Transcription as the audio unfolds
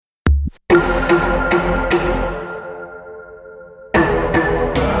So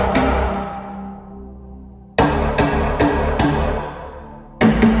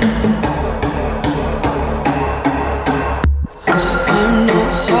I'm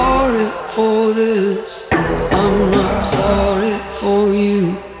not sorry for this, I'm not sorry for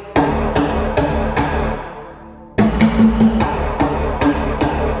you.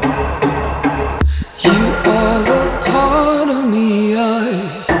 You are the part of me I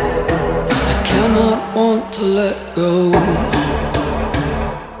cannot want to let go.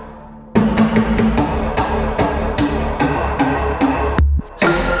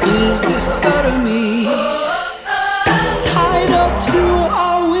 Is this a better me? Tied up to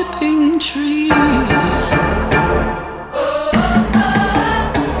our whipping tree.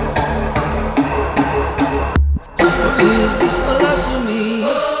 Or is this a lesser me?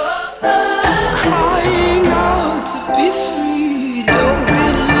 Crying out to be free. Don't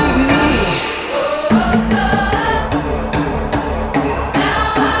believe me. Now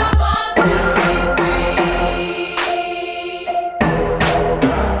I want to be free.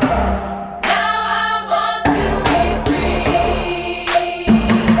 Now I want to be free.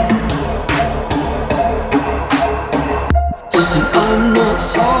 And I'm not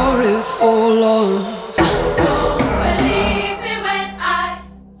sorry for love. Don't believe me when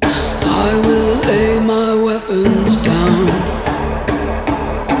I will lay my weapons down.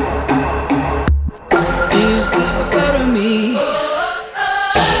 Is this a better me?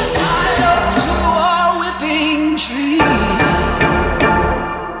 Tied up to our whipping tree.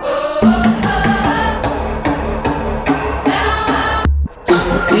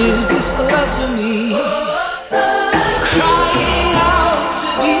 Or is this a lesser me? Crying out to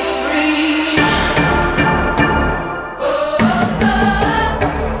be